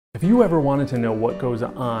If you ever wanted to know what goes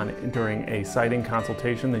on during a siding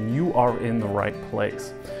consultation, then you are in the right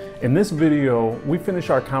place. In this video, we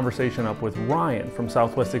finish our conversation up with Ryan from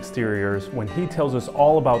Southwest Exteriors when he tells us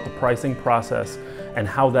all about the pricing process and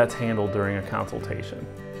how that's handled during a consultation.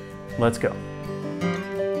 Let's go.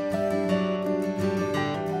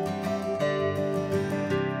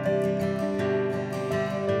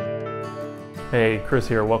 Hey, Chris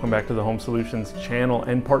here. Welcome back to the Home Solutions channel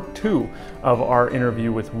and part 2 of our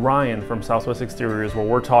interview with Ryan from Southwest Exteriors, where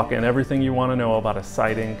we're talking everything you want to know about a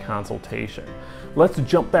siding consultation. Let's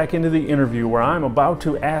jump back into the interview where I'm about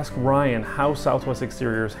to ask Ryan how Southwest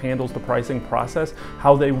Exteriors handles the pricing process,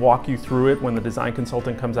 how they walk you through it when the design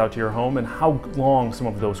consultant comes out to your home, and how long some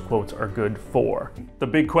of those quotes are good for. The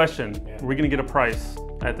big question, are we going to get a price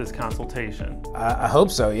at this consultation? I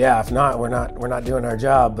hope so, yeah. If not, we're not doing our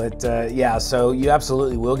job. But yeah, so you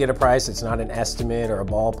absolutely will get a price. It's not an estimate or a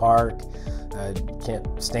ballpark.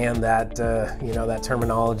 Can't stand that that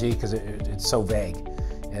terminology because it's so vague.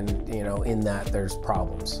 And in that there's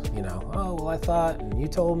problems. Oh well, I thought, and you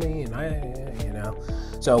told me, and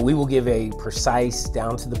So we will give a precise,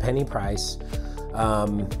 down to the penny price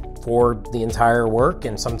for the entire work.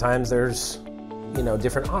 And sometimes there's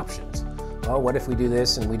different options. Oh, what if we do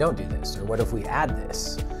this and we don't do this? Or what if we add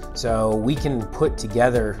this? So we can put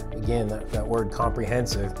together, again, that word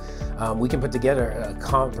comprehensive, we can put together a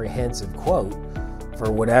comprehensive quote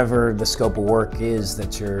for whatever the scope of work is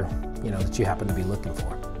that that you happen to be looking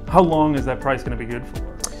for. How long is that price going to be good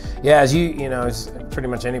for? Yeah, as as pretty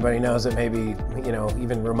much anybody knows that maybe,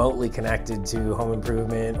 even remotely connected to home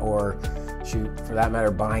improvement or shoot, for that matter,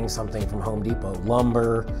 buying something from Home Depot,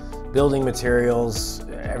 lumber, building materials,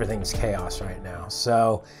 everything's chaos right now.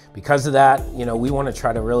 So because of that, we want to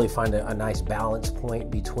try to really find a nice balance point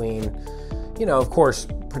between, of course,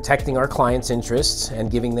 protecting our clients' interests and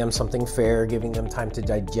giving them something fair, giving them time to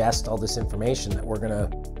digest all this information that we're going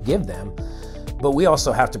to give them. But we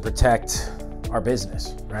also have to protect our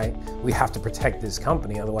business, right? We have to protect this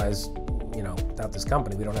company. Otherwise, without this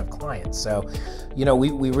company, we don't have clients. So,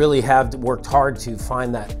 we really have worked hard to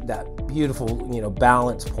find that beautiful,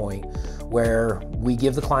 balance point where we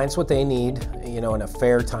give the clients what they need, in a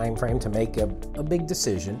fair time frame to make a big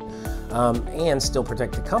decision, and still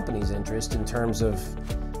protect the company's interest in terms of,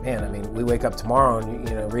 we wake up tomorrow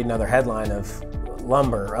and, read another headline of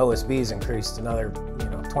lumber, OSB's increased another,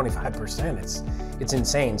 25%. It's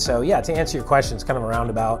insane. So yeah, to answer your question, it's kind of a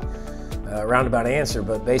roundabout answer,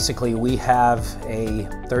 but basically we have a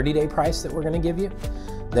 30-day price that we're going to give you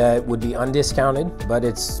that would be undiscounted, but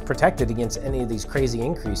it's protected against any of these crazy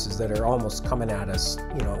increases that are almost coming at us,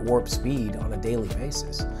 at warp speed on a daily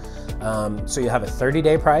basis. So you have a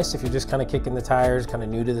 30-day price if you're just kind of kicking the tires, kind of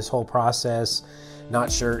new to this whole process, not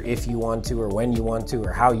sure if you want to or when you want to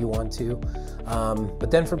or how you want to. But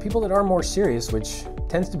then for people that are more serious, which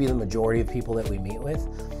tends to be the majority of people that we meet with,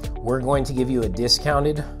 we're going to give you a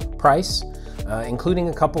discounted price, including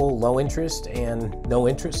a couple low interest and no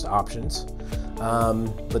interest options.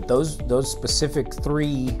 But those specific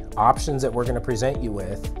 3 options that we're going to present you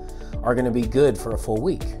with are going to be good for a full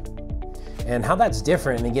week. And how that's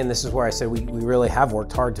different, and again, this is where I said we really have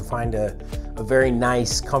worked hard to find a very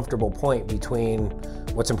nice, comfortable point between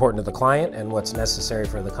what's important to the client and what's necessary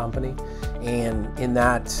for the company. And in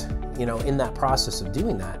that, in that process of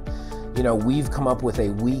doing that, we've come up with a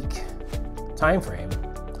week time frame.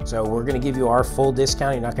 So we're going to give you our full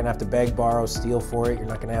discount. You're not going to have to beg, borrow, steal for it. You're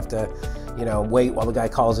not going to have to, wait while the guy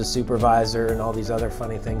calls his supervisor and all these other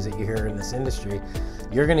funny things that you hear in this industry.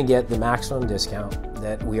 You're going to get the maximum discount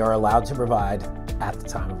that we are allowed to provide at the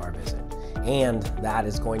time of our visit. And that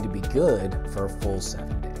is going to be good for a full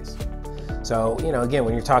 7 days. So, again,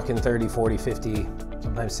 when you're talking 30, 40, 50,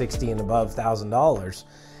 sometimes 60 and above $1,000,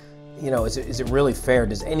 is it really fair?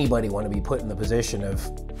 Does anybody want to be put in the position of,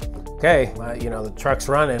 okay, the truck's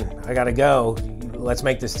running, I got to go, let's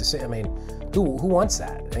make this decision? Who wants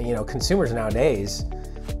that? Consumers nowadays,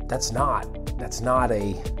 that's not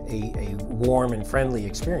a warm and friendly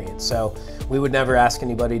experience. So we would never ask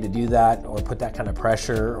anybody to do that or put that kind of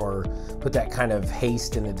pressure or put that kind of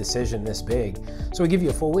haste in a decision this big. So we give you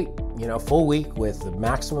a full week, full week with the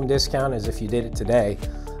maximum discount as if you did it today,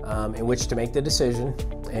 in which to make the decision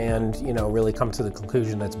and, really come to the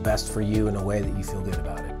conclusion that's best for you in a way that you feel good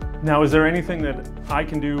about it. Now, is there anything that I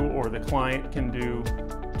can do or the client can do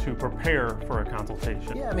to prepare for a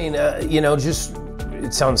consultation? Yeah, just,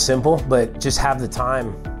 it sounds simple, but just have the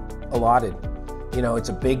time allotted. It's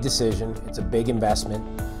a big decision, it's a big investment,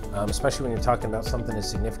 especially when you're talking about something as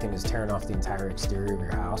significant as tearing off the entire exterior of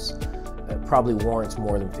your house. probably warrants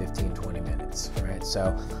more than 15, 20 minutes, right?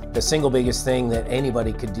 So the single biggest thing that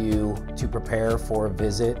anybody could do to prepare for a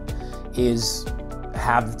visit is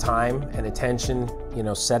have the time and attention,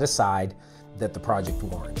 set aside that the project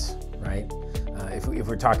warrants, right? If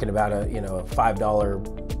we're talking about a $5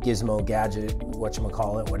 gizmo gadget,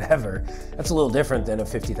 whatchamacallit, whatever, that's a little different than a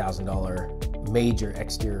 $50,000 major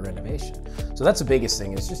exterior renovation. So that's the biggest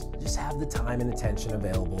thing, is just have the time and attention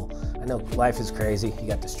available. I know life is crazy. You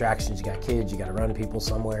got distractions, you got kids, you got to run people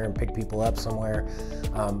somewhere and pick people up somewhere.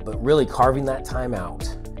 But really carving that time out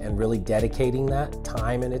and really dedicating that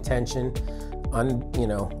time and attention,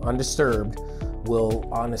 undisturbed, will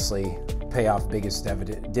honestly pay off biggest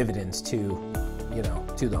dividends to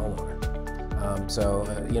the homeowner.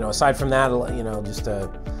 Aside from that, just a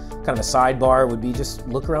kind of a sidebar would be just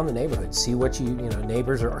look around the neighborhood, see what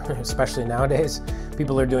neighbors are, especially nowadays,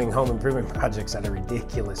 people are doing home improvement projects at a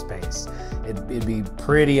ridiculous pace. It'd be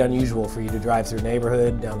pretty unusual for you to drive through a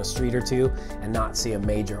neighborhood down a street or two and not see a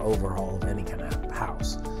major overhaul of any kind of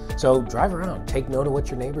house. So drive around, take note of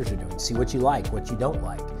what your neighbors are doing, see what you like, what you don't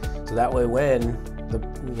like. So that way when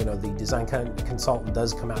the design consultant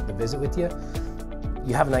does come out to visit with you,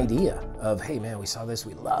 you have an idea of, hey man, we saw this,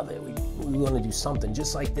 we love it, we want to do something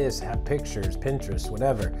just like this, have pictures, Pinterest,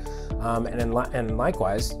 whatever. And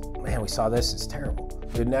likewise, man, we saw this, it's terrible.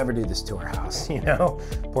 We'd never do this to our house,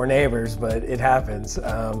 poor neighbors, but it happens.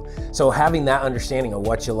 So having that understanding of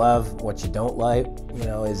what you love, what you don't like,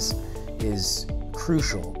 is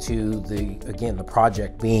crucial to the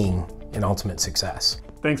project being an ultimate success.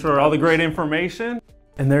 Thanks for all the great information.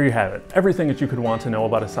 And there you have it, everything that you could want to know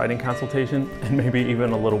about a siding consultation, and maybe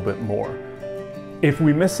even a little bit more. If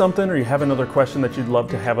we missed something or you have another question that you'd love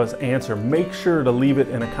to have us answer, make sure to leave it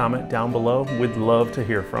in a comment down below. We'd love to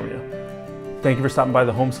hear from you. Thank you for stopping by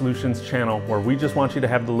the Home Solutions channel, where we just want you to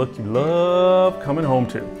have the look you love coming home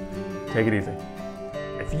to. Take it easy.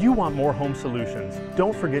 If you want more home solutions,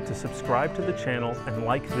 don't forget to subscribe to the channel and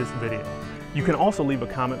like this video. You can also leave a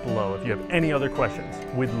comment below if you have any other questions.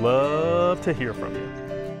 We'd love to hear from you.